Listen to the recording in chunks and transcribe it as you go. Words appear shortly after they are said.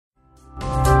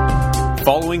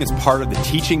following is part of the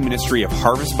teaching ministry of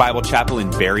Harvest Bible Chapel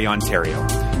in Barrie, Ontario.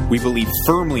 We believe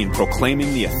firmly in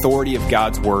proclaiming the authority of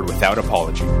God's Word without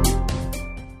apology.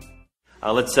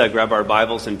 Let's grab our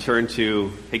Bibles and turn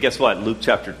to, hey, guess what? Luke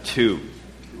chapter 2.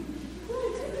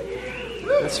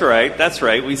 That's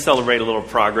right. We celebrate a little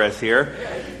progress here.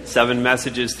 7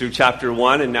 messages through chapter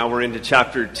 1, and now we're into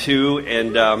chapter 2,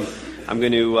 and I'm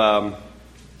going to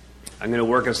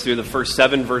work us through the first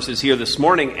 7 verses here this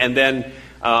morning, and then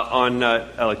on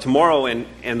tomorrow and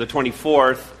the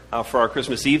 24th for our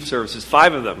Christmas Eve services,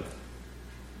 5 of them.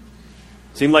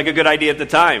 Seemed like a good idea at the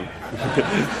time.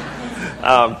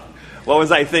 What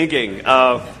was I thinking?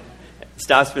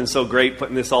 Staff's been so great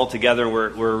putting this all together, and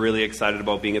we're really excited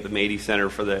about being at the Mady Center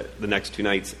for the next 2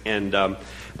 nights. And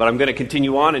but I'm going to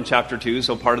continue on in chapter 2,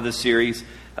 so part of this series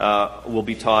will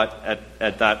be taught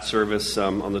at that service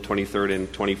on the 23rd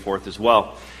and 24th as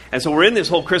well. And so we're in this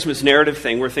whole Christmas narrative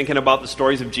thing. We're thinking about the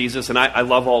stories of Jesus, and I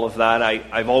love all of that.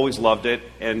 I've always loved it,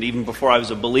 and even before I was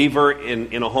a believer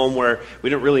in a home where we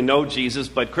didn't really know Jesus,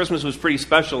 but Christmas was pretty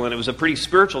special, and it was a pretty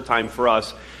spiritual time for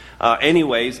us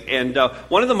anyways. And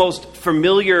one of the most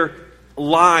familiar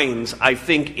lines, I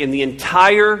think, in the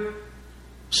entire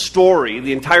story,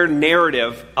 the entire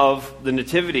narrative of the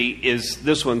Nativity is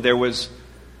this one: there was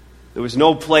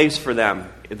no place for them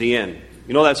at the inn.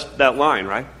 You know that line,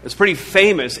 right? It's pretty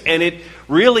famous, and it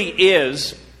really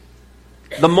is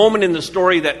the moment in the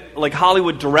story that, like,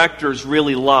 Hollywood directors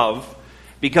really love,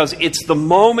 because it's the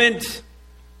moment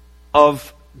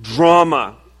of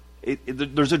drama.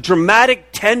 There's a dramatic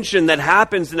tension that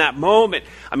happens in that moment.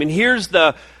 I mean,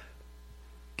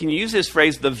 can you use this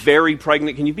phrase, the very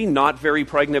pregnant? Can you be not very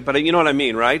pregnant? But you know what I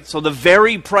mean, right? So the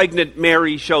very pregnant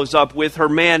Mary shows up with her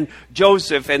man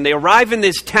Joseph, and they arrive in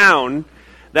this town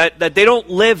that they don't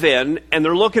live in, and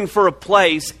they're looking for a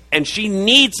place, and she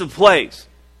needs a place.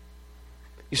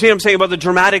 You see what I'm saying about the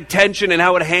dramatic tension and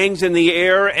how it hangs in the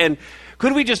air? And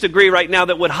could we just agree right now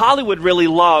that what Hollywood really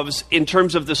loves in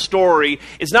terms of the story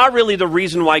is not really the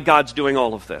reason why God's doing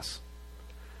all of this?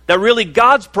 That really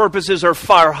God's purposes are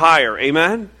far higher,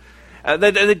 amen?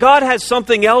 That God has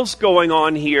something else going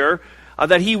on here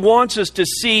that He wants us to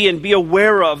see and be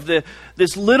aware of.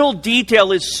 This little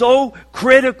detail is so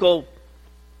critical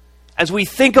as we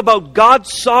think about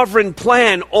God's sovereign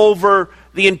plan over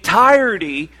the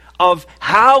entirety of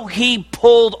how He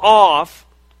pulled off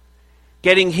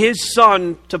getting His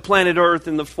Son to planet Earth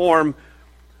in the form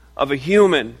of a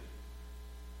human.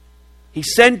 He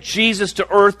sent Jesus to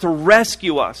earth to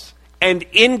rescue us. And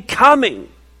in coming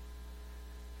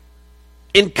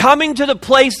to the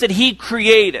place that He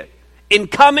created, in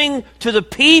coming to the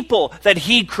people that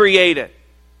He created,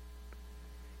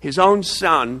 His own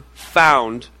Son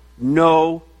found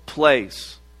no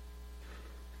place.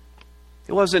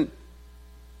 It wasn't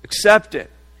accepted.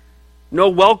 No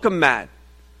welcome mat.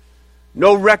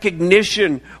 No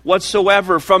recognition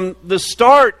whatsoever. From the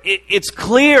start, it's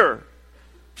clear.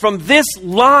 From this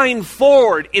line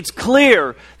forward, it's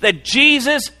clear that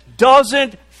Jesus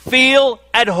doesn't feel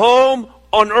at home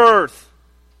on earth.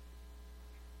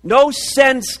 No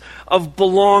sense of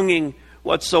belonging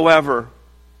whatsoever.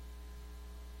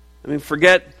 I mean,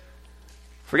 forget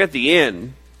the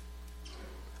inn.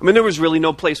 I mean, there was really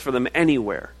no place for them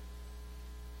anywhere.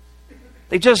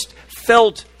 They just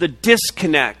felt the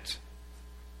disconnect,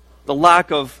 the lack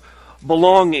of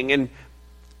belonging.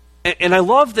 And I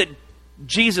love that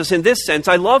Jesus, in this sense,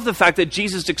 I love the fact that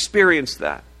Jesus experienced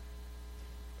that,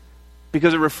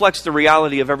 because it reflects the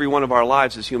reality of every one of our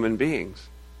lives as human beings.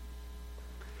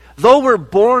 Though we're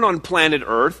born on planet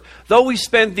Earth, though we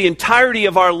spend the entirety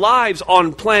of our lives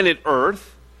on planet Earth,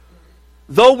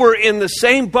 though we're in the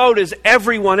same boat as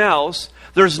everyone else,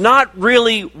 there's not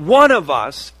really one of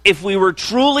us, if we were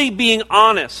truly being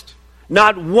honest,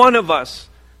 not one of us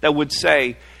that would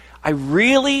say, I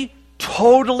really,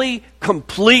 totally,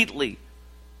 completely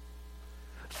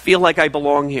feel like I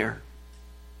belong here.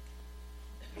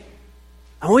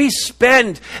 And we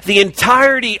spend the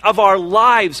entirety of our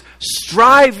lives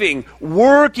striving,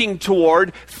 working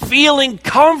toward, feeling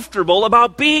comfortable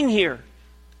about being here.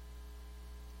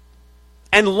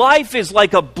 And life is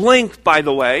like a blink, by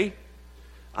the way.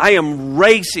 I am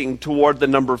racing toward the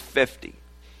number 50.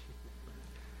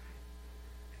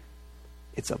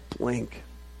 It's a blink.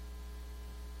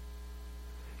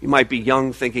 You might be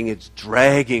young thinking it's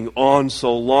dragging on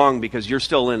so long because you're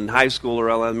still in high school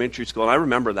or elementary school. And I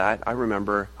remember that. I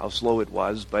remember how slow it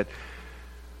was, but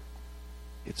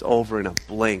it's over in a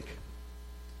blink.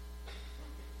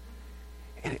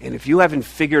 And if you haven't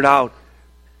figured out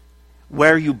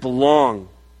where you belong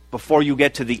before you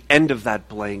get to the end of that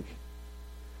blink,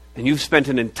 and you've spent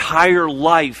an entire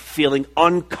life feeling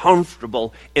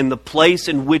uncomfortable in the place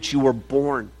in which you were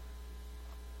born.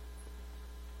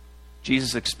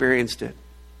 Jesus experienced it.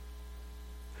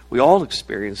 We all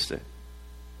experienced it.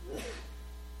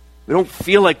 We don't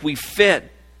feel like we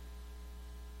fit.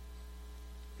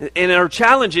 And our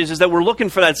challenge is that we're looking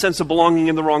for that sense of belonging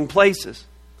in the wrong places.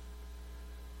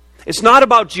 It's not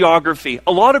about geography.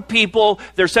 A lot of people,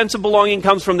 their sense of belonging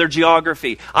comes from their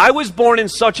geography. I was born in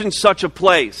such and such a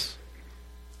place.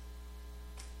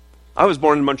 I was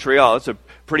born in Montreal. It's a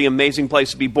pretty amazing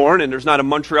place to be born, and there's not a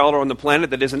Montrealer on the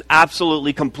planet that isn't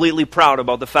absolutely, completely proud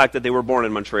about the fact that they were born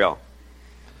in Montreal.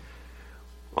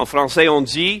 En français, on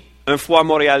dit, un fois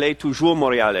Montréalais, toujours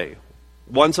Montréalais.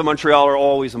 Once a Montrealer,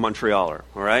 always a Montrealer.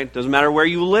 All right? Doesn't matter where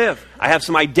you live. I have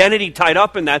some identity tied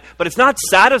up in that, but it's not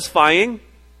satisfying.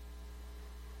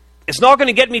 It's not going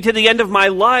to get me to the end of my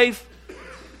life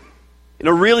in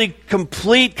a really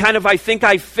complete kind of, I think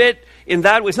I fit in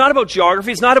that way. It's not about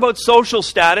geography. It's not about social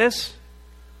status.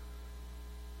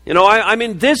 You know, I'm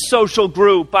in this social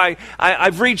group.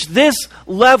 I've reached this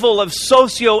level of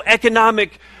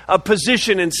socioeconomic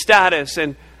position and status,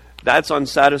 and that's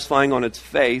unsatisfying on its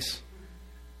face.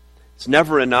 It's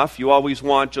never enough. You always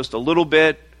want just a little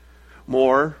bit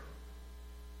more.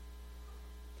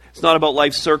 It's not about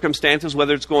life circumstances,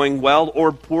 whether it's going well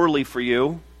or poorly for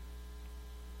you.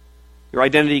 Your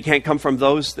identity can't come from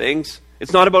those things.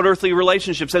 It's not about earthly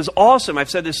relationships. As awesome, I've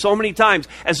said this so many times,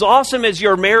 as awesome as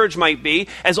your marriage might be,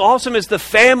 as awesome as the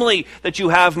family that you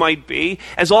have might be,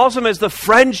 as awesome as the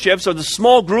friendships or the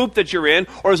small group that you're in,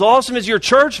 or as awesome as your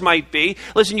church might be,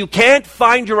 listen, you can't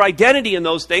find your identity in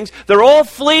those things. They're all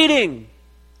fleeting.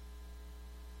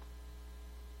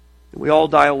 We all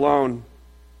die alone.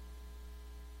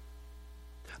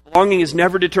 Belonging is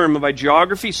never determined by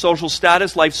geography, social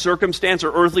status, life circumstance,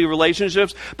 or earthly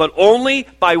relationships, but only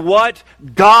by what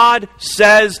God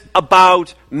says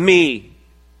about me.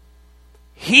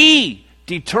 He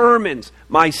determines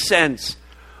my sense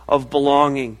of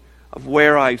belonging, of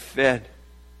where I fit.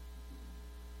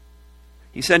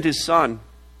 He sent His Son,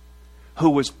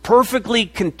 who was perfectly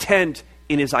content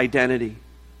in His identity.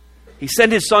 He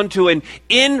sent His Son to an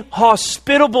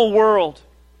inhospitable world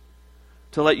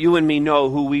to let you and me know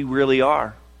who we really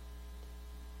are.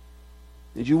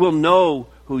 And you will know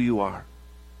who you are.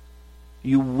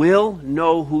 You will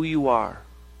know who you are.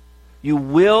 You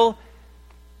will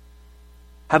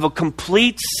have a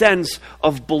complete sense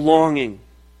of belonging,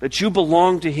 that you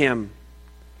belong to Him,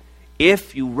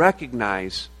 if you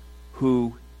recognize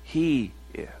who He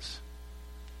is.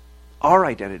 Our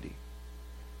identity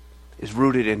is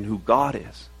rooted in who God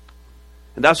is.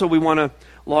 And that's what we want to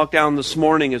lock down this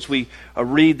morning as we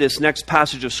read this next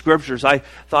passage of Scriptures. I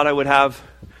thought I would have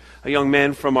a young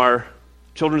man from our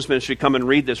children's ministry come and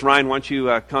read this. Ryan, why don't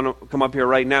you come up here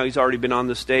right now? He's already been on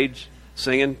the stage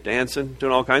singing, dancing,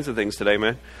 doing all kinds of things today,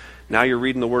 man. Now you're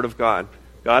reading the Word of God.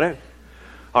 Got it?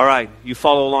 All right. You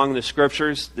follow along in the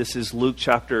Scriptures. This is Luke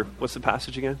chapter, what's the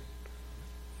passage again?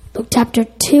 Luke chapter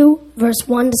 2, verse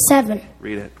 1 to 7.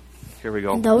 Read it. Here we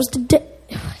go.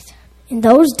 In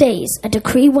those days, a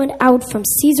decree went out from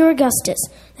Caesar Augustus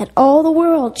that all the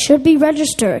world should be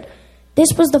registered. This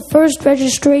was the first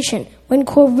registration when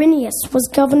Quirinius was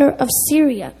governor of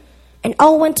Syria, and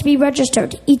all went to be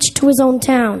registered, each to his own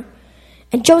town.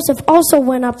 And Joseph also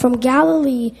went up from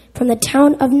Galilee, from the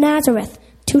town of Nazareth,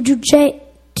 to Judea,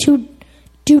 to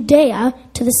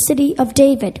the city of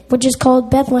David, which is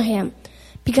called Bethlehem,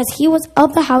 because he was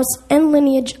of the house and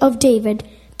lineage of David,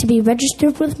 to be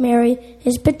registered with Mary,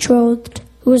 his betrothed,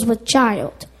 who was with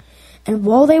child. And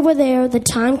while they were there, the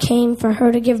time came for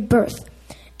her to give birth.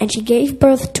 And she gave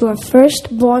birth to her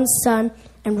firstborn son,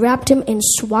 and wrapped him in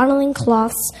swaddling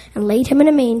cloths, and laid him in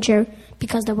a manger,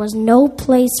 because there was no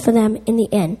place for them in the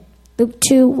inn. Luke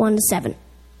 2, 1 to 7.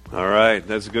 All right,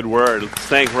 that's a good word. Let's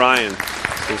thank Ryan.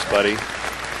 Thanks, buddy.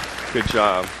 Good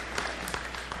job.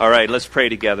 All right, let's pray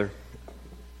together.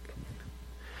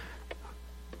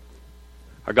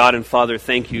 Our God and Father,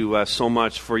 thank you so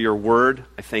much for your word.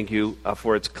 I thank you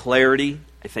for its clarity.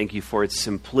 I thank you for its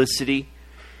simplicity.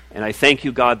 And I thank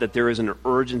you, God, that there is an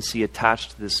urgency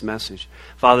attached to this message.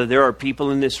 Father, there are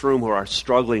people in this room who are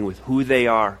struggling with who they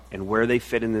are and where they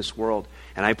fit in this world.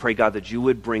 And I pray, God, that you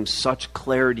would bring such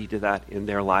clarity to that in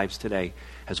their lives today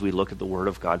as we look at the Word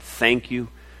of God. Thank you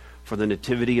for the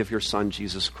nativity of your Son,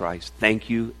 Jesus Christ. Thank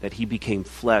you that He became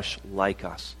flesh like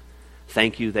us.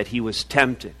 Thank you that He was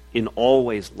tempted in all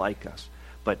ways like us,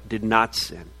 but did not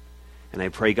sin. And I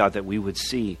pray, God, that we would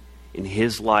see in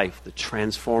His life the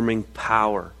transforming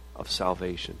power of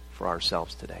salvation for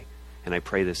ourselves today. And I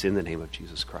pray this in the name of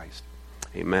Jesus Christ.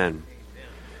 Amen.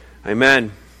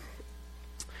 Amen.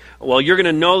 Well, you're going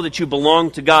to know that you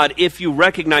belong to God if you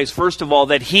recognize, first of all,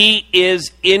 that He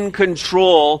is in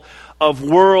control of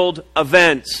world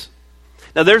events.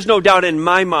 Now, there's no doubt in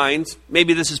my mind,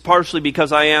 maybe this is partially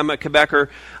because I am a Quebecer,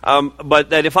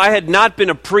 but that if I had not been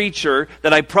a preacher,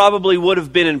 that I probably would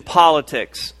have been in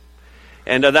politics.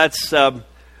 And that's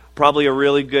probably a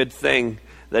really good thing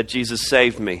that Jesus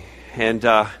saved me and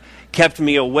kept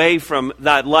me away from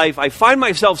that life. I find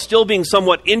myself still being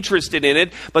somewhat interested in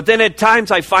it, but then at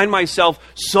times I find myself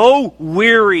so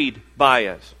wearied by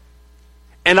it.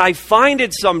 And I find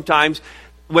it sometimes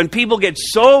when people get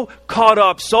so caught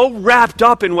up, so wrapped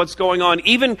up in what's going on,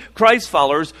 even Christ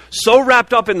followers, so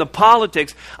wrapped up in the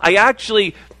politics,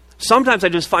 sometimes I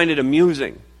just find it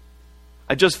amusing.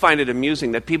 I just find it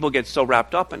amusing that people get so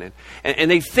wrapped up in it. And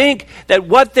they think that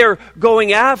what they're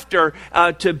going after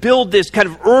to build this kind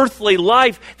of earthly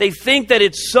life, they think that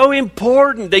it's so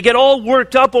important. They get all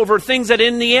worked up over things that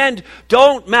in the end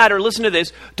don't matter. Listen to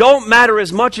this. Don't matter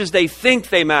as much as they think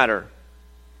they matter.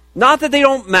 Not that they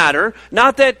don't matter.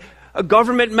 Not that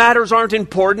government matters aren't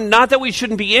important. Not that we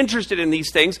shouldn't be interested in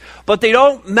these things. But they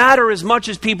don't matter as much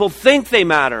as people think they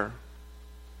matter.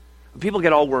 People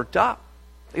get all worked up.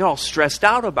 They get all stressed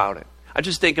out about it. I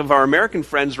just think of our American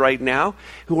friends right now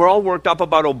who are all worked up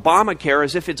about Obamacare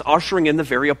as if it's ushering in the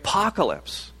very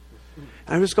apocalypse. And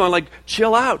I'm just going like,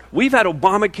 chill out. We've had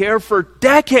Obamacare for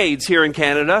decades here in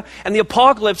Canada, and the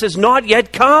apocalypse has not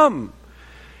yet come.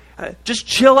 Just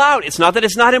chill out. It's not that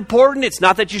it's not important. It's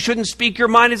not that you shouldn't speak your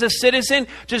mind as a citizen.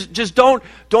 Just don't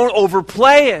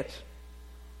overplay it.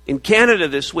 In Canada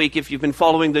this week, if you've been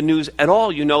following the news at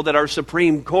all, you know that our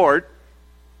Supreme Court,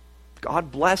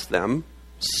 God bless them,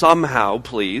 somehow,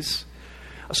 please,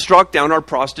 struck down our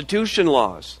prostitution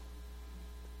laws.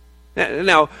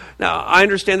 Now, I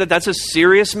understand that that's a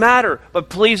serious matter, but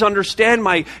please understand,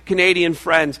 my Canadian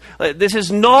friends, this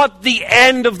is not the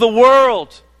end of the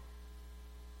world.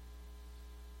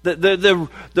 The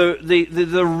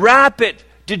rapid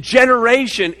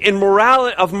degeneration in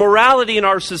morality in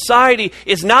our society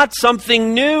is not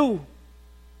something new.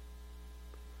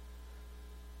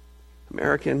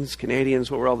 Americans,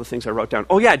 Canadians, what were all the things I wrote down?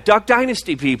 Oh yeah, Duck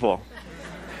Dynasty people.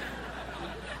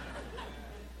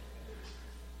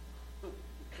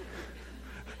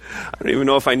 I don't even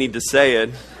know if I need to say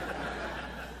it.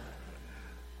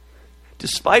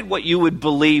 Despite what you would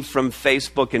believe from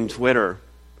Facebook and Twitter,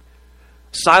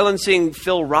 silencing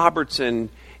Phil Robertson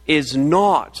is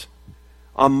not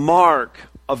a mark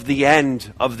of the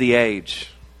end of the age.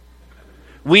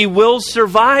 We will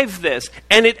survive this.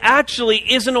 And it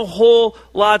actually isn't a whole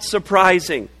lot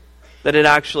surprising that it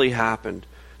actually happened.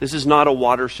 This is not a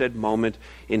watershed moment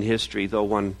in history, though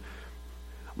one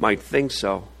might think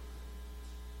so.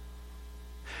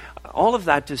 All of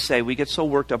that to say, we get so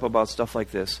worked up about stuff like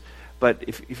this. But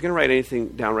if you're going to write anything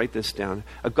down, write this down.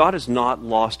 God has not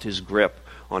lost his grip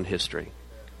on history.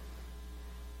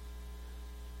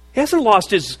 He hasn't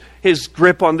lost his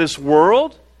grip on this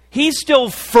world. He's still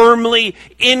firmly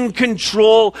in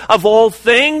control of all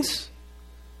things.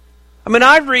 I mean,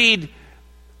 I read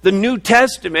the New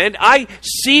Testament. I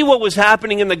see what was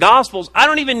happening in the Gospels. I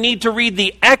don't even need to read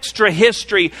the extra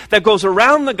history that goes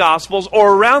around the Gospels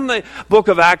or around the book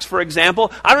of Acts, for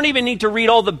example. I don't even need to read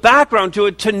all the background to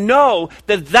it to know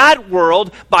that that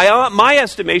world, by my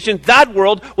estimation, that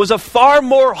world was a far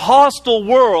more hostile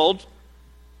world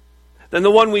than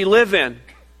the one we live in.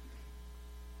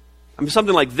 I mean,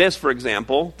 something like this, for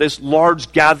example, this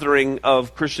large gathering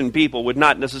of Christian people would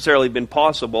not necessarily have been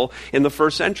possible in the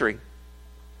first century.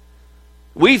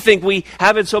 We think we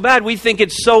have it so bad. We think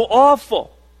it's so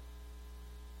awful.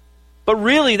 But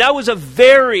really, that was a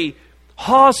very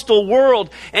hostile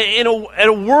world. And in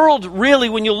a world, really,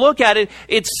 when you look at it,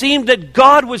 it seemed that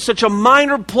God was such a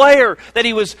minor player, that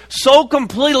he was so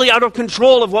completely out of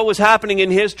control of what was happening in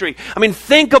history. I mean,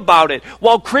 think about it.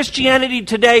 While Christianity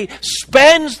today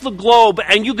spans the globe,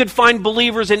 and you could find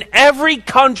believers in every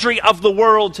country of the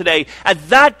world today, at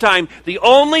that time, the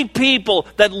only people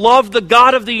that loved the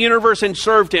God of the universe and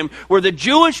served him were the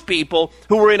Jewish people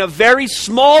who were in a very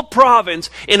small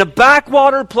province, in a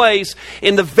backwater place,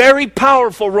 in the very powerful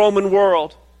Roman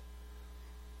world.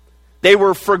 They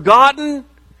were forgotten,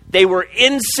 they were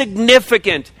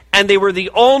insignificant, and they were the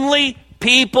only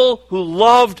people who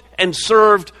loved and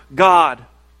served God.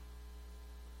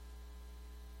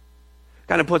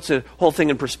 Kind of puts the whole thing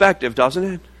in perspective, doesn't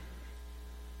it?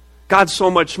 God's so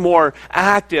much more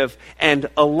active and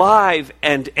alive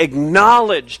and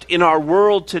acknowledged in our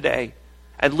world today,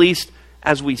 at least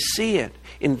as we see it.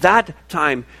 In that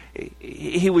time,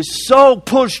 he was so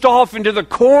pushed off into the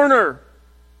corner.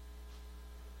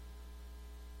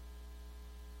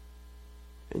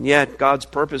 And yet, God's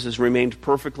purposes remained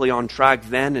perfectly on track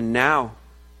then and now.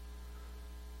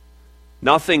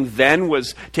 Nothing then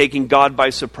was taking God by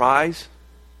surprise.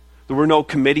 There were no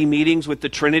committee meetings with the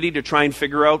Trinity to try and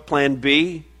figure out plan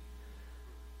B.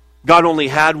 God only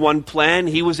had one plan.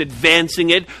 He was advancing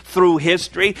it through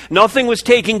history. Nothing was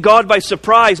taking God by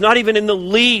surprise, not even in the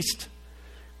least.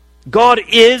 God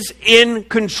is in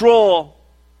control.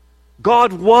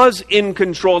 God was in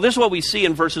control. This is what we see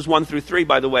in verses 1 through 3,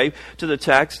 by the way, to the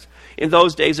text. In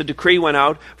those days, a decree went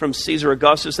out from Caesar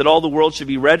Augustus that all the world should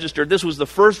be registered. This was the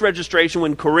first registration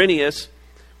when Quirinius,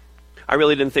 I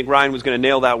really didn't think Ryan was going to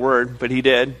nail that word, but he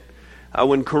did.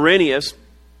 When Quirinius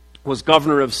was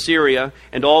governor of Syria,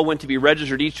 and all went to be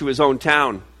registered, each to his own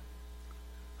town.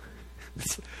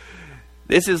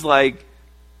 These are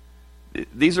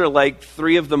like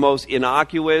three of the most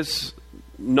innocuous,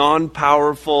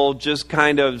 non-powerful, just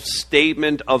kind of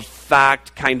statement of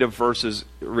fact kind of verses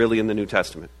really in the New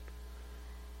Testament.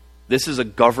 This is a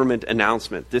government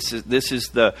announcement. This is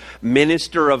the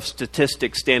minister of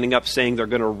statistics standing up saying they're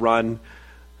going to run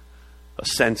a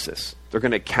census. They're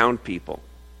going to count people.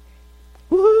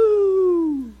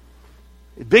 Woo!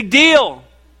 Big deal.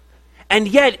 And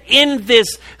yet in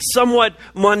this somewhat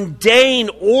mundane,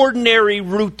 ordinary,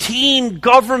 routine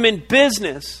government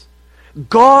business,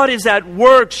 God is at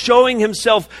work showing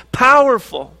himself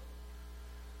powerful.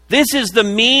 This is the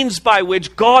means by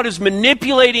which God is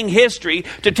manipulating history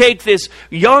to take this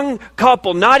young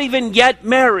couple, not even yet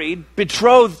married,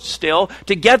 betrothed still,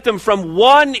 to get them from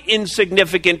one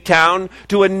insignificant town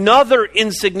to another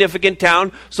insignificant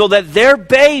town so that their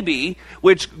baby,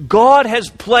 which God has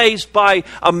placed by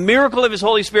a miracle of his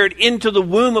Holy Spirit into the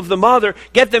womb of the mother,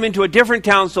 get them into a different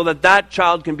town so that that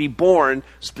child can be born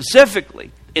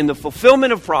specifically in the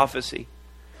fulfillment of prophecy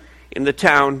in the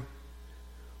town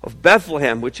of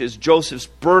Bethlehem, which is Joseph's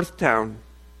birth town.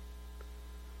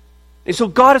 And so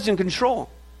God is in control.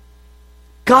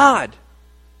 God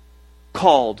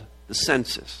called the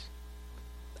census.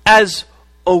 As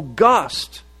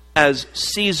august as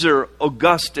Caesar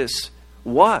Augustus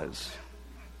was,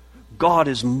 God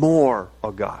is more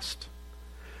august.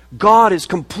 God is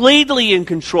completely in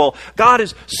control. God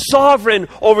is sovereign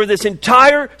over this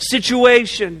entire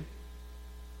situation.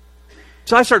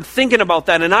 So I started thinking about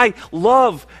that, and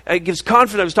it gives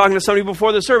confidence. I was talking to somebody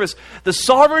before the service. The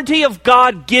sovereignty of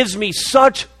God gives me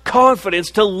such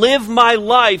confidence to live my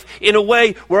life in a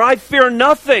way where I fear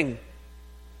nothing.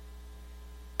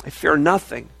 I fear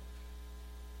nothing.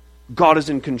 God is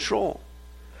in control.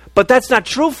 But that's not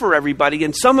true for everybody,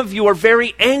 and some of you are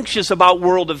very anxious about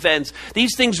world events.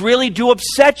 These things really do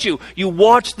upset you. You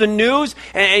watch the news,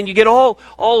 and you get all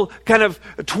kind of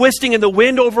twisting in the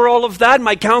wind over all of that.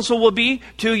 My counsel will be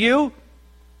to you,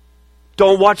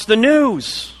 don't watch the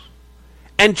news.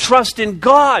 And trust in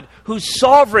God, who's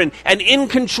sovereign and in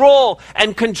control,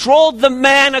 and controlled the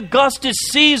man Augustus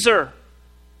Caesar,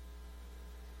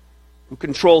 who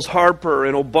controls Harper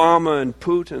and Obama and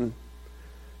Putin.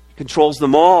 Controls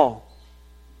them all.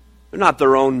 They're not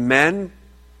their own men.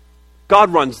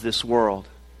 God runs this world.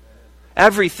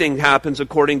 Everything happens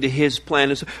according to his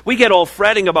plan. We get all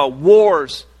fretting about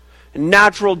wars and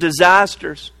natural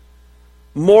disasters,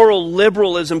 moral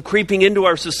liberalism creeping into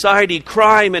our society,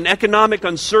 crime and economic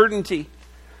uncertainty.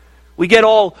 We get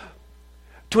all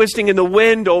twisting in the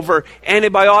wind over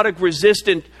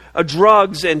antibiotic-resistant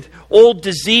drugs and old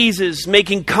diseases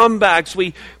making comebacks.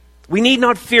 We need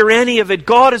not fear any of it.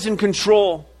 God is in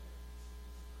control.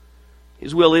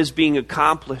 His will is being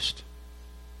accomplished.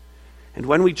 And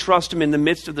when we trust him in the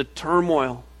midst of the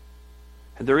turmoil,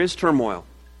 and there is turmoil.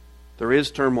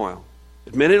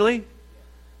 Admittedly,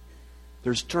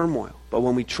 there's turmoil. But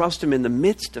when we trust him in the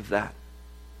midst of that,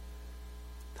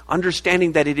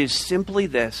 understanding that it is simply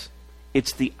this,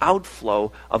 it's the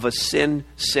outflow of a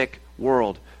sin-sick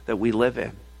world that we live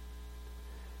in.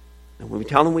 And when we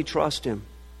tell him we trust him,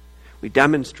 we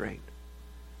demonstrate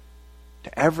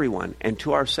to everyone and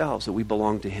to ourselves that we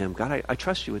belong to him. God, I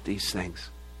trust you with these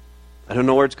things. I don't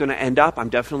know where it's going to end up. I'm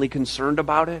definitely concerned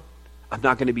about it. I'm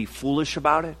not going to be foolish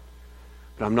about it.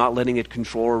 But I'm not letting it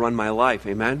control or run my life.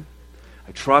 Amen?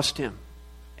 I trust him.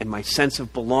 And my sense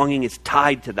of belonging is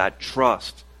tied to that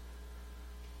trust.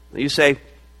 You say,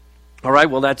 all right,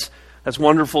 well, that's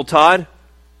wonderful, Todd.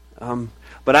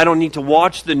 But I don't need to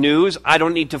watch the news. I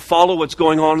don't need to follow what's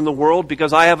going on in the world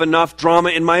because I have enough drama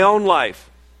in my own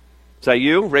life. Is that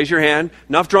you? Raise your hand.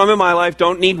 Enough drama in my life.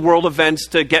 Don't need world events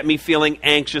to get me feeling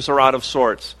anxious or out of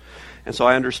sorts. And so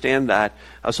I understand that.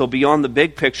 So beyond the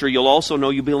big picture, you'll also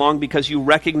know you belong because you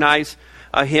recognize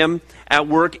him at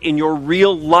work in your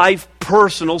real life,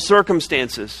 personal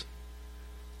circumstances.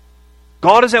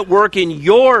 God is at work in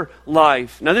your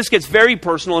life. Now this gets very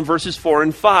personal in verses 4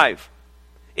 and 5.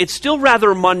 It's still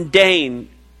rather mundane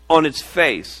on its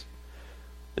face.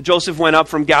 Joseph went up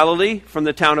from Galilee, from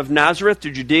the town of Nazareth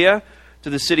to Judea, to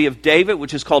the city of David,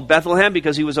 which is called Bethlehem,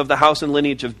 because he was of the house and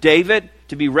lineage of David,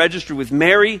 to be registered with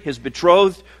Mary, his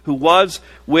betrothed, who was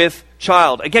with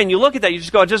child. Again, you look at that, you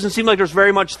just go, it doesn't seem like there's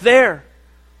very much there.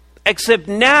 Except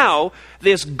now,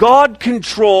 this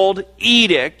God-controlled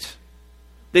edict,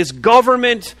 this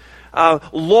government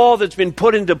law that's been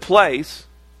put into place,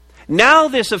 now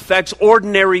this affects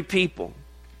ordinary people.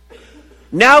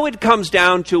 Now it comes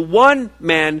down to one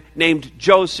man named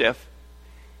Joseph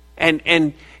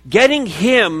and getting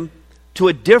him to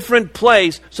a different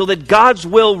place so that God's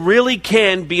will really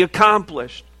can be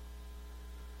accomplished.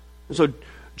 And so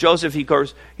Joseph, he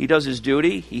does his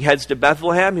duty. He heads to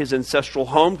Bethlehem, his ancestral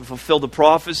home, to fulfill the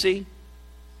prophecy.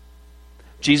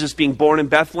 Jesus being born in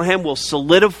Bethlehem will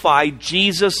solidify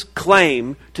Jesus'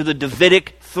 claim to the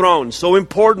Davidic throne, so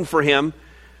important for him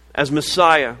as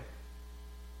Messiah.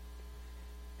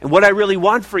 And what I really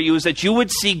want for you is that you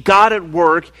would see God at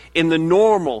work in the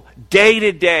normal,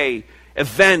 day-to-day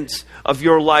events of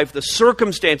your life, the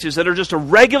circumstances that are just a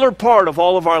regular part of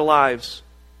all of our lives.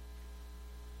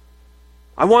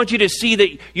 I want you to see that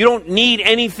you don't need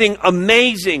anything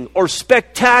amazing or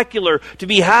spectacular to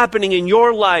be happening in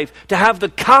your life to have the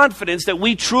confidence that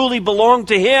we truly belong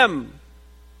to Him.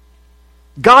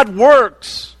 God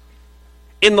works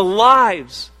in the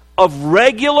lives of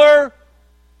regular,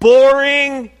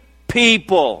 boring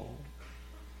people.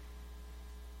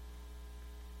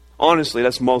 Honestly,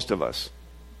 that's most of us.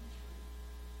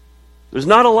 There's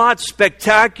not a lot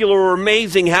spectacular or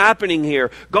amazing happening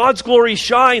here. God's glory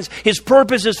shines. His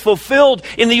purpose is fulfilled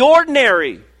in the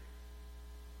ordinary.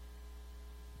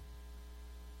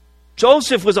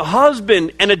 Joseph was a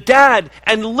husband and a dad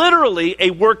and literally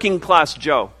a working class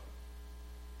Joe.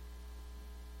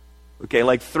 Okay,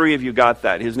 like 3 of you got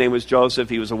that. His name was Joseph.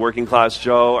 He was a working class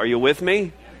Joe. Are you with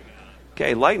me?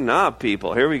 Okay, lighten up,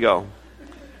 people. Here we go.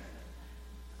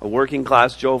 A working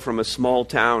class Joe from a small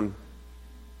town.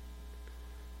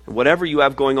 And whatever you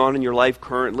have going on in your life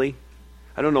currently,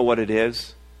 I don't know what it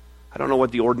is. I don't know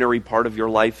what the ordinary part of your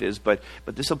life is, but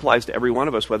this applies to every one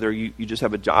of us, whether you just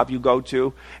have a job you go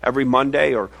to every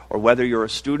Monday or whether you're a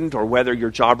student or whether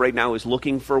your job right now is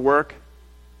looking for work.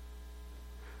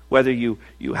 Whether you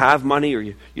have money or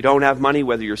you don't have money,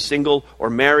 whether you're single or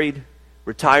married,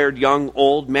 retired, young,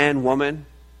 old, man, woman.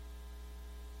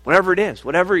 Whatever it is,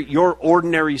 whatever your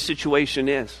ordinary situation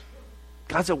is,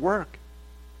 God's at work.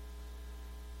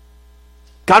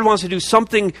 God wants to do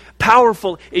something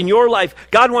powerful in your life.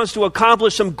 God wants to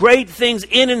accomplish some great things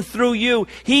in and through you.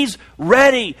 He's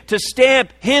ready to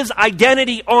stamp His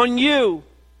identity on you.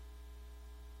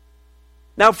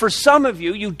 Now, for some of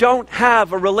you, you don't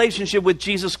have a relationship with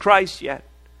Jesus Christ yet.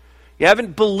 You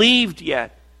haven't believed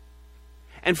yet.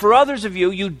 And for others of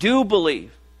you, you do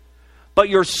believe. But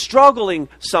you're struggling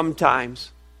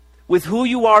sometimes with who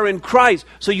you are in Christ.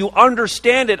 So you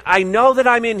understand it. I know that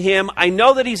I'm in Him. I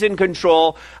know that He's in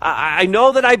control. I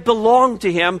know that I belong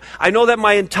to Him. I know that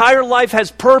my entire life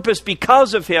has purpose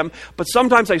because of Him. But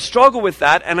sometimes I struggle with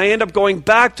that and I end up going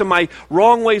back to my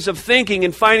wrong ways of thinking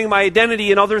and finding my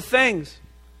identity in other things.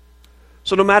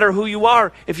 So no matter who you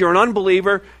are, if you're an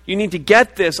unbeliever, you need to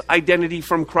get this identity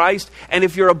from Christ. And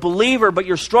if you're a believer but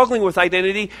you're struggling with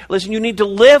identity, listen, you need to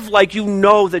live like you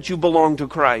know that you belong to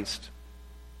Christ.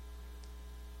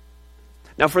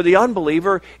 Now for the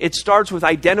unbeliever, it starts with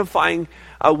identifying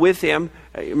with Him.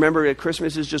 Remember,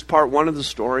 Christmas is just part 1 of the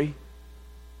story.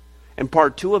 And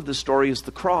part 2 of the story is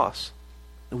the cross.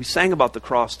 And we sang about the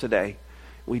cross today.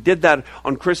 We did that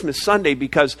on Christmas Sunday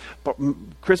because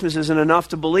Christmas isn't enough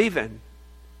to believe in.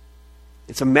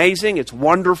 It's amazing. It's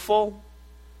wonderful.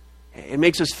 It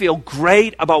makes us feel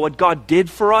great about what God did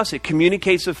for us. It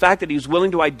communicates the fact that He was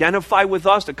willing to identify with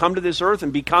us, to come to this earth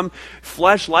and become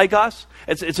flesh like us.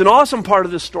 It's an awesome part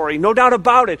of the story, no doubt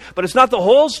about it. But it's not the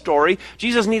whole story.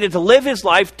 Jesus needed to live His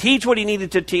life, teach what He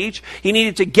needed to teach. He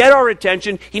needed to get our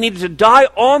attention. He needed to die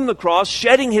on the cross,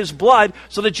 shedding His blood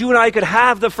so that you and I could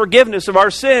have the forgiveness of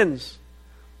our sins.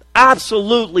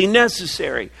 Absolutely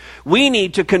necessary. We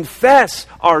need to confess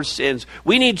our sins.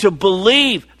 We need to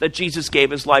believe that Jesus gave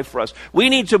His life for us. We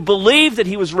need to believe that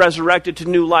He was resurrected to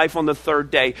new life on the 3rd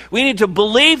day. We need to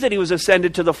believe that He was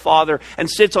ascended to the Father and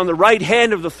sits on the right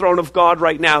hand of the throne of God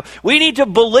right now. We need to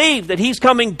believe that He's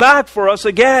coming back for us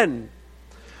again.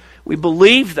 We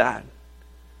believe that.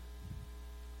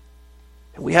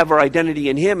 And we have our identity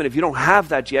in Him. And if you don't have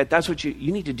that yet, that's what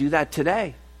you need to do that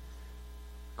today.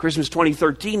 Christmas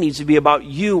 2013 needs to be about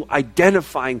you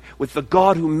identifying with the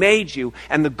God who made you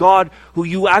and the God who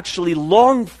you actually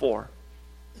long for.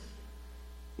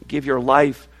 Give your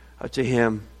life to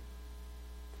Him.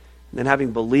 And then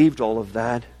having believed all of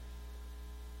that,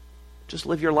 just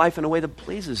live your life in a way that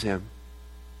pleases Him.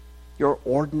 Your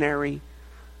ordinary,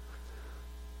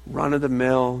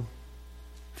 run-of-the-mill,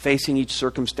 facing each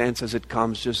circumstance as it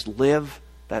comes. Just live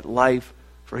that life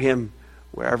for Him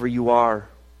wherever you are.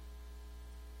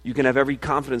 You can have every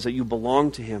confidence that you belong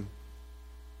to Him,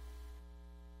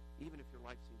 even if your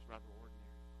life seems rather ordinary.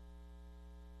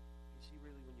 You see,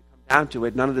 really, when you come down to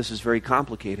it, none of this is very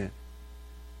complicated.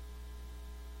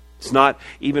 It's not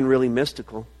even really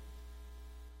mystical.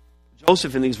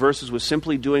 Joseph in these verses was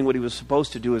simply doing what he was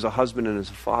supposed to do as a husband and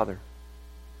as a father.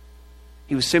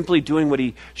 He was simply doing what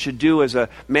he should do as a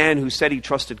man who said he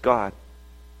trusted God.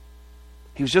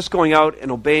 He was just going out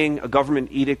and obeying a government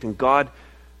edict, and God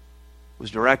was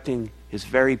directing his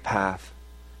very path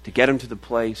to get him to the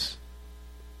place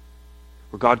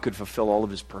where God could fulfill all of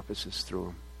His purposes through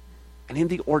him. And in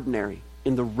the ordinary,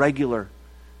 in the regular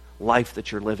life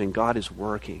that you're living, God is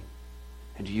working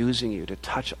and using you to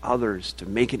touch others, to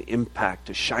make an impact,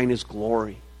 to shine His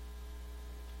glory.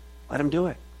 Let Him do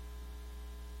it.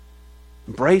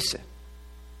 Embrace it.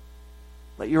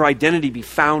 Let your identity be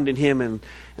found in Him, and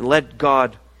let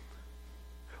God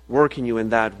work in you in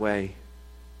that way.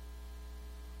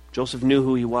 Joseph knew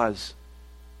who he was.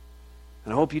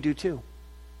 And I hope you do too.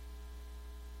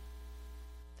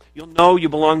 You'll know you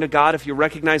belong to God if you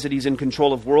recognize that He's in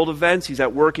control of world events. He's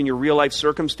at work in your real life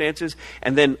circumstances.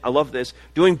 And then, I love this,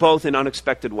 doing both in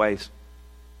unexpected ways.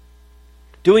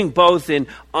 Doing both in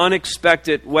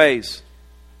unexpected ways.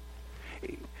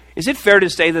 Is it fair to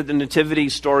say that the nativity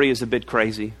story is a bit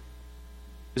crazy?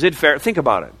 Is it fair? Think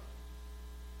about it.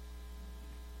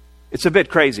 It's a bit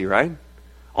crazy, right?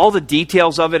 All the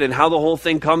details of it and how the whole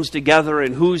thing comes together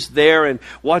and who's there and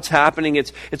what's happening.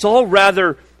 It's all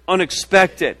rather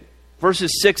unexpected.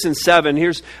 Verses 6 and 7,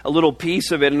 here's a little piece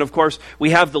of it. And of course, we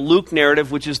have the Luke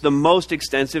narrative, which is the most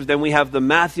extensive. Then we have the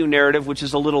Matthew narrative, which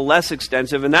is a little less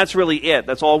extensive. And that's really it.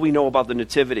 That's all we know about the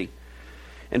nativity.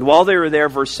 And while they were there,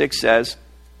 verse 6 says,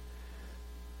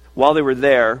 while they were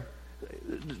there,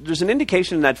 there's an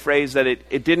indication in that phrase that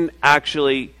it didn't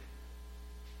actually,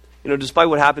 despite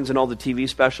what happens in all the TV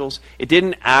specials, it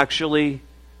didn't actually,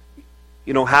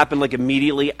 happen like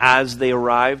immediately as they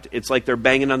arrived. It's like they're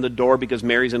banging on the door because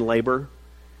Mary's in labor.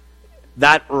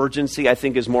 That urgency, I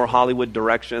think, is more Hollywood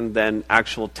direction than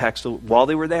actual text. So while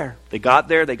they were there, they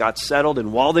got settled,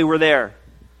 and while they were there.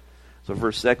 So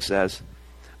verse 6 says,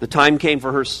 the time came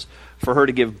for her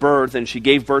to give birth, and she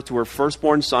gave birth to her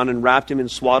firstborn son and wrapped him in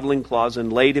swaddling cloths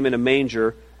and laid him in a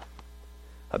manger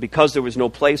because there was no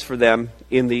place for them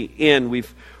in the inn.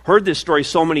 We've heard this story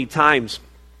so many times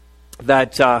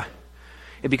that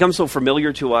it becomes so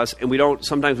familiar to us, and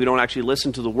sometimes we don't actually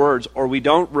listen to the words, or we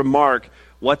don't remark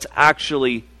what's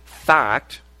actually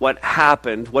fact, what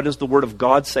happened, what does the Word of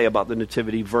God say about the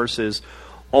nativity versus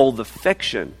all the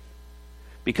fiction.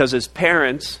 Because as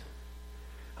parents,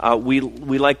 we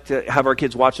like to have our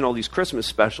kids watching all these Christmas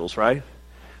specials, right?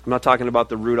 I'm not talking about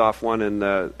the Rudolph one and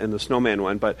the Snowman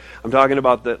one, but I'm talking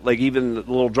about even the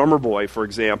Little Drummer Boy, for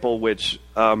example, which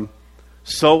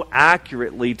so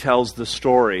accurately tells the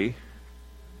story.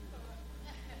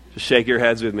 Just shake your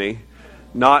heads with me.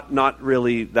 Not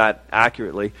really that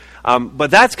accurately,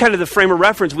 but that's kind of the frame of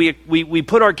reference. We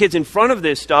put our kids in front of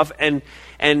this stuff, and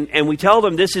we tell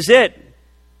them this is it,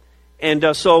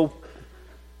 and so.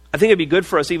 I think it'd be good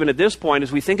for us even at this point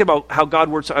as we think about how God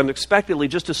works unexpectedly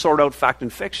just to sort out fact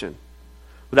and fiction.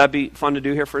 Would that be fun to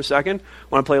do here for a second?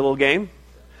 Want to play a little game?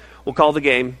 We'll call the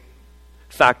game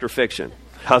Fact or Fiction.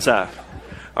 How's that?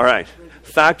 All right.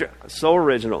 So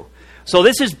original. So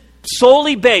this is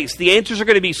solely based, the answers are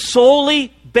going to be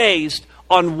solely based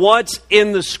on what's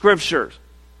in the Scriptures.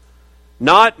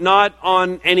 Not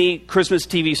on any Christmas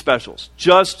TV specials.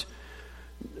 Just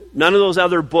none of those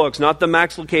other books, not the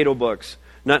Max Lucado books.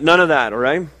 None of that, all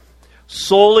right?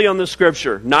 Solely on the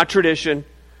Scripture, not tradition.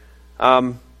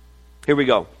 Here we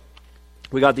go.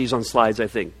 We got these on slides, I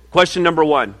think. Question number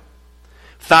 1.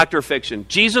 Fact or fiction?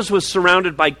 Jesus was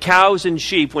surrounded by cows and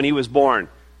sheep when He was born.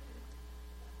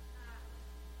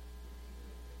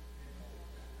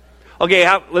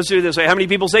 Okay, let's do it this way. How many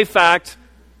people say fact?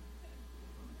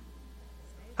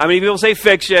 How many people say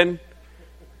fiction?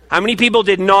 How many people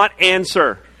did not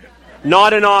answer?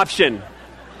 Not an option.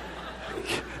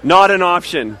 Not an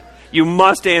option. You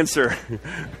must answer.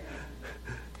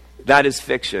 That is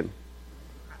fiction.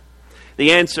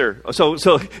 The answer.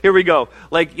 So here we go.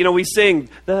 We sing,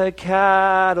 the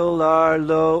cattle are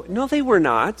low. No, they were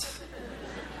not.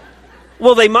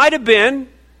 Well, they might have been,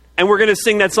 and we're going to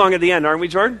sing that song at the end, aren't we,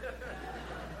 Jordan?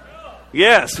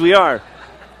 Yes, we are.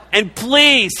 And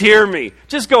please hear me.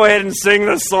 Just go ahead and sing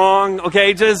the song,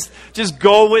 okay? Just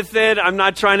go with it. I'm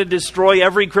not trying to destroy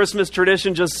every Christmas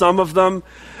tradition, just some of them.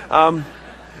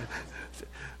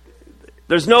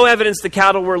 There's no evidence the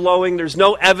cattle were lowing. There's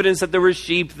no evidence that there were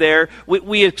sheep there.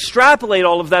 We extrapolate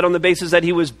all of that on the basis that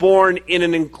he was born in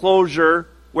an enclosure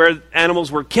where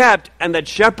animals were kept and that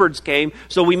shepherds came.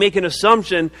 So we make an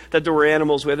assumption that there were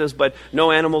animals with us, but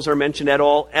no animals are mentioned at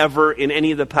all, ever, in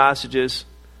any of the passages.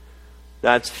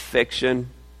 That's fiction.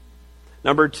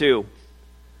 Number 2.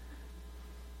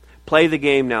 Play the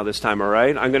game now this time, all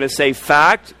right? I'm going to say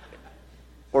fact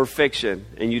or fiction,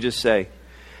 and you just say.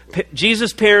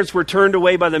 Jesus' parents were turned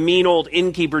away by the mean old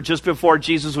innkeeper just before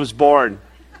Jesus was born.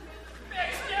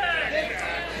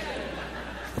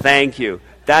 Thank you.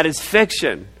 That is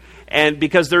fiction. And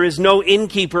because there is no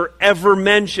innkeeper ever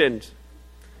mentioned.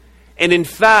 And in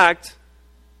fact,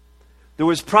 there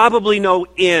was probably no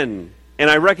inn.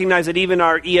 And I recognize that even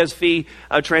our ESV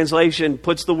translation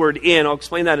puts the word in. I'll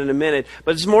explain that in a minute.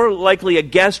 But it's more likely a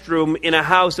guest room in a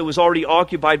house that was already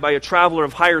occupied by a traveler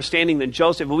of higher standing than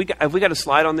Joseph. Have we got a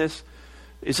slide on this?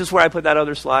 Is this where I put that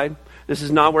other slide? This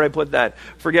is not where I put that.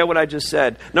 Forget what I just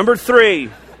said. Number 3.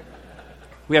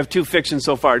 We have 2 fictions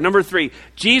so far. Number 3.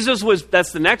 Jesus was,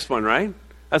 that's the next one, right?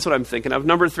 That's what I'm thinking of.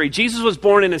 Number 3. Jesus was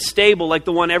born in a stable like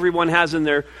the one everyone has in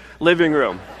their living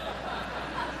room.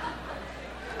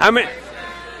 How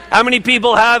many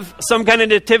people have some kind of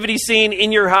nativity scene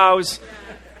in your house?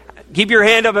 Keep your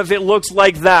hand up if it looks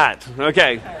like that.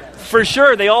 Okay. For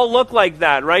sure, they all look like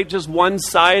that, right? Just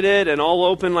one-sided and all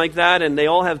open like that, and they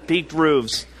all have peaked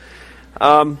roofs.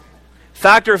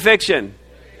 Fact or fiction?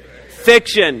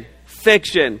 Fiction.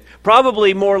 Fiction.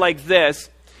 Probably more like this.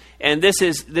 And this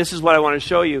is what I want to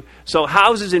show you. So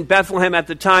houses in Bethlehem at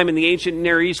the time in the ancient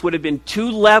Near East would have been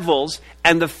 2 levels,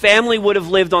 and the family would have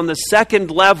lived on the second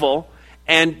level,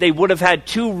 and they would have had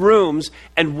 2 rooms,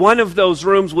 and one of those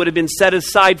rooms would have been set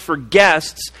aside for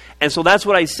guests. And so that's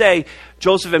what I say.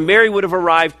 Joseph and Mary would have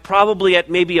arrived probably at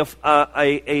maybe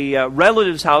a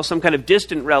relative's house, some kind of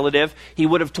distant relative. He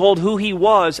would have told who he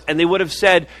was, and they would have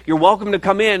said, "You're welcome to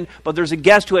come in, but there's a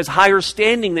guest who has higher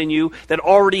standing than you that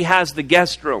already has the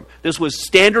guest room." This was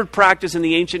standard practice in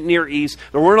the ancient Near East.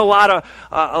 There weren't a lot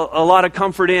of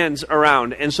comfort inns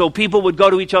around, and so people would go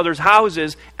to each other's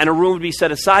houses, and a room would be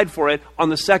set aside for it on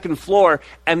the second floor,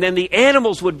 and then the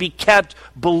animals would be kept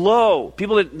below.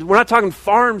 We're not talking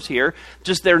farms here,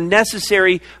 just their necessary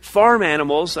farm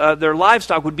animals, their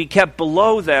livestock would be kept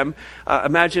below them.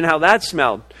 Imagine how that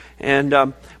smelled.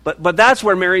 And but that's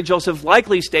where Mary and Joseph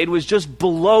likely stayed, was just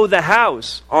below the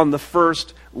house on the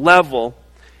first level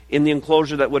in the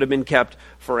enclosure that would have been kept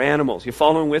for animals. You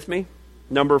following with me?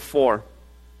 Number 4.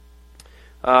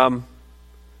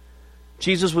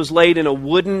 Jesus was laid in a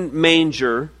wooden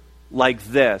manger like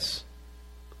this.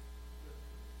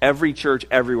 Every church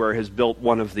everywhere has built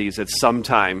one of these at some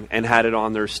time and had it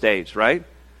on their stage, right?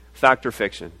 Fact or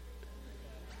fiction?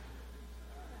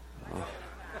 Oh.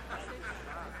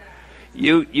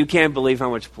 You can't believe how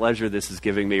much pleasure this is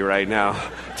giving me right now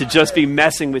to just be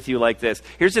messing with you like this.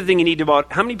 Here's the thing you need to know.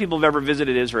 How many people have ever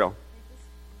visited Israel?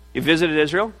 You visited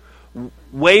Israel?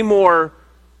 Way more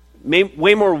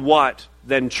what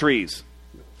than trees?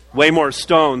 Way more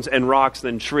stones and rocks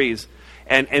than trees.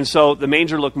 And so the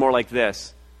manger looked more like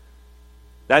this.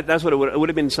 That's what it would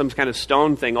have been, some kind of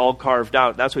stone thing all carved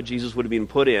out. That's what Jesus would have been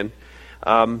put in.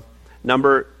 How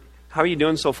are you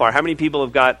doing so far? How many people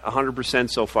have got 100%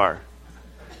 so far?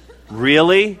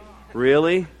 Really?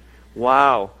 Really?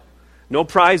 Wow. No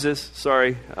prizes,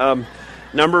 sorry.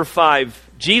 Number 5.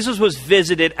 Jesus was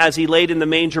visited as he laid in the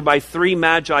manger by 3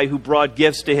 magi who brought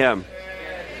gifts to him.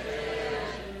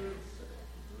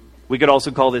 We could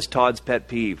also call this Todd's pet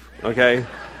peeve, okay?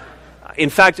 In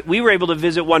fact, we were able to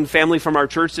visit one family from our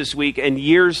church this week, and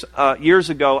years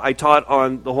ago, I taught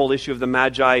on the whole issue of the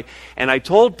Magi, and I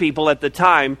told people at the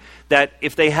time that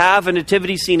if they have a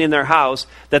nativity scene in their house,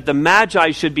 that the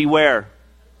Magi should be where?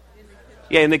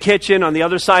 Yeah, in the kitchen, on the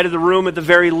other side of the room at the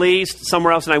very least,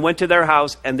 somewhere else. And I went to their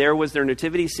house, and there was their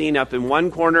nativity scene up in one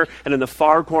corner, and in the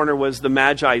far corner was the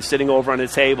Magi sitting over on a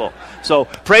table. So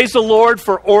praise the Lord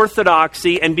for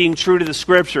orthodoxy and being true to the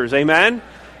Scriptures. Amen?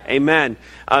 Amen.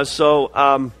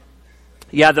 The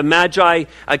Magi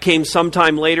came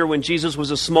sometime later when Jesus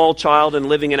was a small child and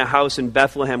living in a house in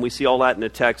Bethlehem. We see all that in the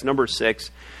text. Number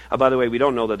 6. By the way, we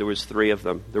don't know that there was 3 of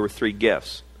them. There were 3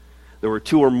 gifts. There were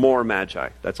 2 or more Magi.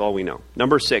 That's all we know.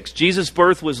 Number 6. Jesus'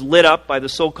 birth was lit up by the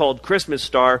so-called Christmas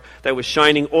star that was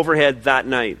shining overhead that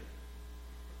night.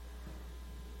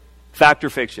 Fact or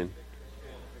fiction?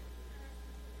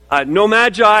 No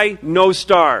magi, no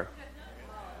star.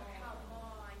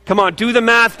 Come on, do the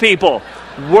math, people.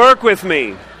 Work with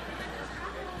me.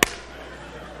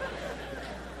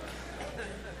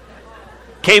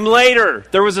 Came later.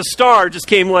 There was a star, just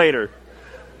came later.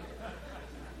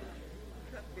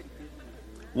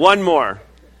 One more.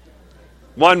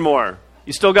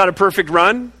 You still got a perfect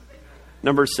run?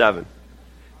 Number 7.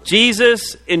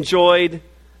 Jesus enjoyed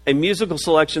a musical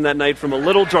selection that night from a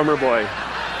little drummer boy.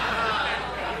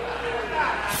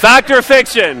 Fact or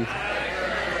fiction?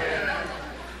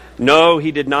 No,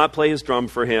 he did not play his drum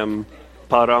for him.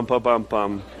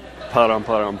 Pa-dum-pa-bum-pum.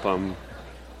 Pa-dum-pa-dum-pum.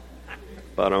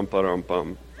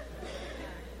 Ba-dum-pa-dum-pum.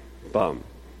 Bum.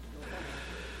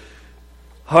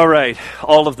 All right,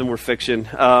 all of them were fiction.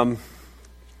 All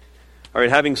right,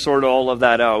 having sorted all of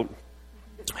that out,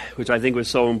 which I think was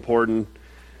so important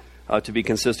to be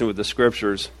consistent with the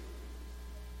Scriptures,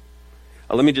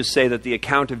 let me just say that the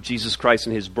account of Jesus Christ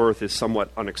and his birth is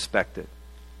somewhat unexpected.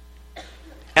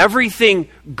 Everything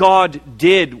God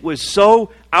did was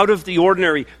so out of the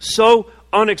ordinary, so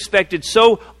unexpected,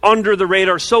 so under the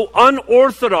radar, so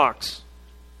unorthodox.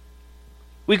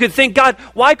 We could think, God,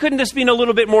 why couldn't this be a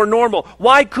little bit more normal?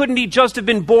 Why couldn't he just have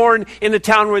been born in the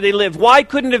town where they live? Why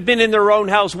couldn't it have been in their own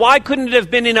house? Why couldn't it have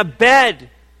been in a bed?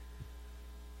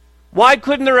 Why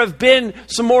couldn't there have been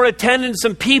some more attendants,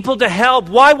 some people to help?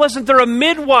 Why wasn't there a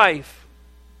midwife?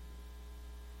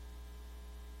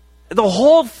 The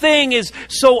whole thing is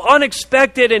so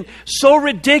unexpected and so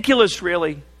ridiculous,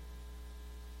 really.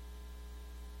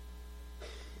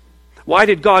 Why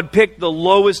did God pick the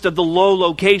lowest of the low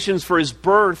locations for his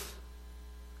birth?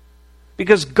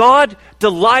 Because God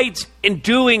delights in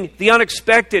doing the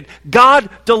unexpected. God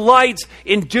delights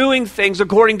in doing things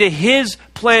according to his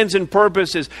plans and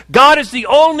purposes. God is the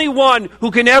only one who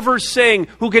can ever sing,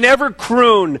 who can ever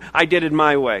croon, "I did it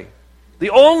my way." The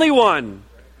only one.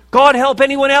 God help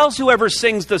anyone else who ever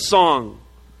sings the song.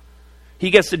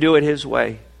 He gets to do it his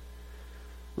way.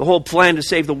 The whole plan to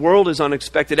save the world is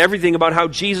unexpected. Everything about how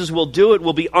Jesus will do it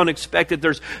will be unexpected.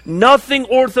 There's nothing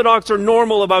orthodox or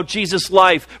normal about Jesus'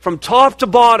 life, from top to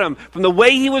bottom, from the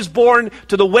way he was born,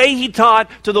 to the way he taught,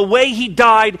 to the way he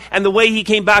died, and the way he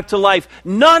came back to life.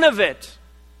 None of it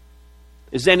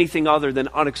is anything other than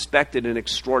unexpected and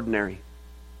extraordinary.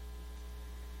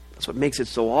 That's what makes it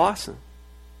so awesome.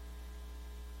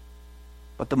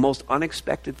 But the most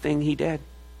unexpected thing he did,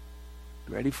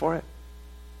 you ready for it?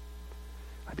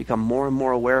 I become more and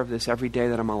more aware of this every day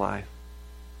that I'm alive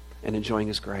and enjoying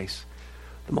his grace.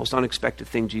 The most unexpected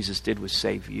thing Jesus did was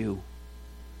save you.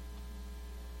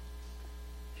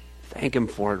 Thank him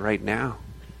for it right now.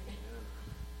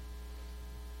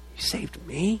 He saved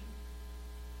me?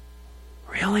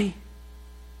 Really?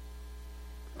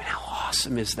 I mean, how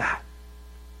awesome is that?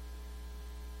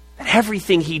 That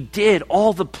everything he did,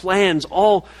 all the plans,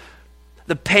 all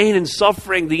the pain and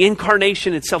suffering, the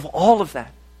incarnation itself, all of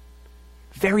that,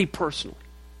 very personally,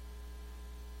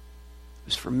 it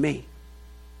was for me.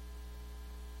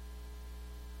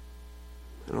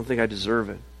 I don't think I deserve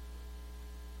it.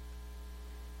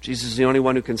 Jesus is the only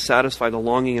one who can satisfy the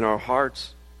longing in our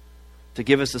hearts, to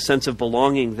give us a sense of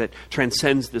belonging that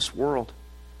transcends this world.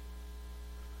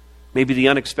 Maybe the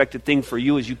unexpected thing for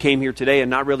you is you came here today and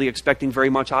not really expecting very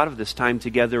much out of this time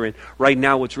together. And right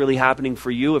now what's really happening for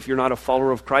you, if you're not a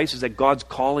follower of Christ, is that God's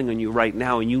calling on you right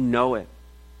now and you know it.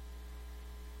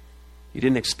 You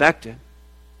didn't expect it,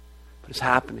 but it's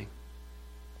happening.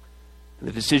 And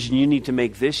the decision you need to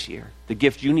make this year, the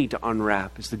gift you need to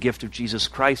unwrap, is the gift of Jesus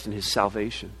Christ and his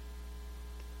salvation.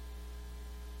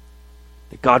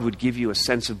 That God would give you a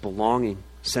sense of belonging,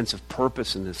 a sense of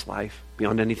purpose in this life,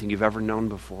 beyond anything you've ever known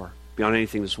before, beyond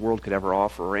anything this world could ever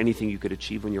offer, or anything you could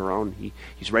achieve on your own.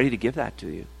 He's ready to give that to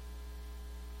you.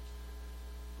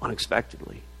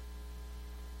 Unexpectedly.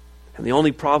 And the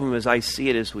only problem as I see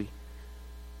it as we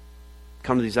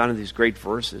come to these great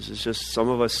verses is just some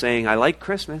of us saying, I like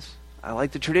Christmas, I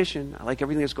like the tradition, I like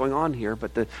everything that's going on here,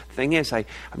 but the thing is, I'm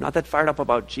not that fired up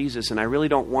about Jesus, and I really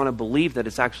don't want to believe that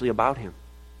it's actually about him.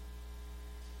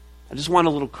 I just want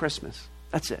a little Christmas.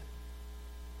 That's it.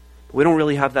 But we don't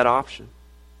really have that option.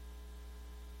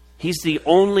 He's the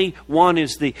only one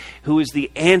who is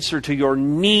the answer to your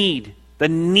need, the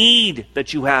need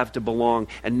that you have to belong,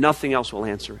 and nothing else will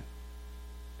answer it.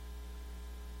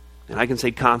 And I can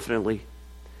say confidently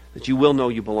that you will know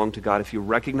you belong to God if you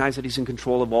recognize that he's in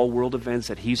control of all world events,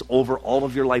 that he's over all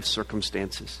of your life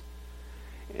circumstances,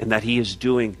 and that he is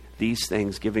doing these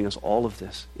things, giving us all of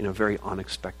this in a very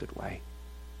unexpected way.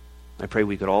 I pray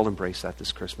we could all embrace that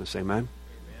this Christmas. Amen?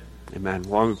 Amen.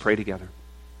 Well, I'm going to pray together.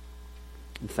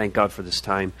 And thank God for this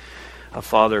time.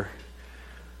 Father,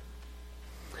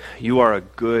 you are a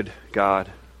good God.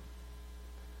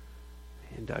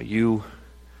 And you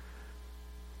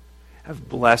have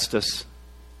blessed us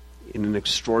in an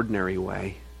extraordinary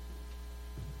way.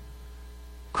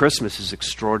 Christmas is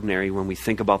extraordinary when we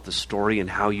think about the story and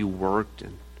how you worked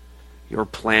and your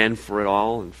plan for it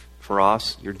all and for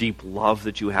us, your deep love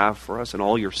that you have for us and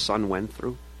all your Son went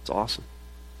through. It's awesome.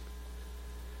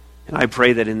 And I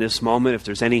pray that in this moment, if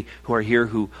there's any who are here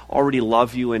who already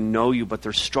love you and know you, but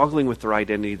they're struggling with their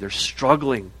identity, they're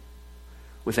struggling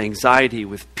with anxiety,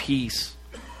 with peace,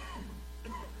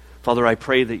 Father, I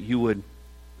pray that you would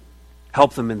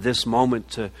help them in this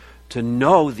moment to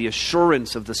know the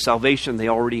assurance of the salvation they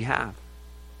already have.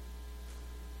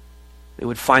 They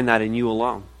would find that in you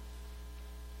alone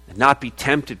and not be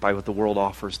tempted by what the world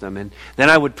offers them. And then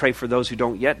I would pray for those who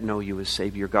don't yet know you as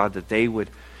Savior, God, that they would,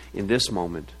 in this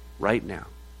moment, right now,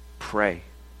 pray,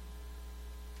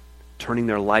 turning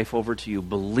their life over to you,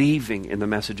 believing in the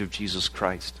message of Jesus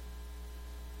Christ,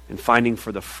 and finding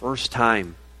for the first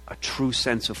time a true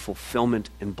sense of fulfillment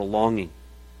and belonging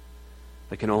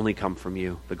that can only come from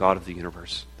you, the God of the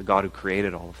universe, the God who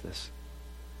created all of this.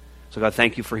 So God,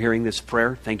 thank you for hearing this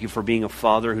prayer. Thank you for being a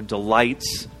Father who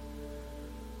delights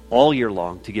all year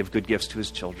long to give good gifts to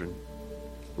his children.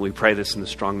 And we pray this in the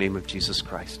strong name of Jesus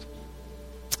Christ.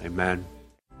 Amen.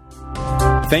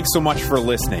 Thanks so much for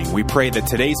listening. We pray that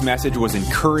today's message was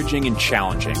encouraging and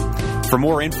challenging. For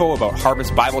more info about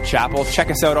Harvest Bible Chapel, check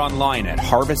us out online at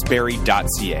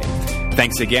harvestberry.ca.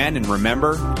 Thanks again, and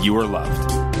remember, you are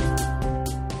loved.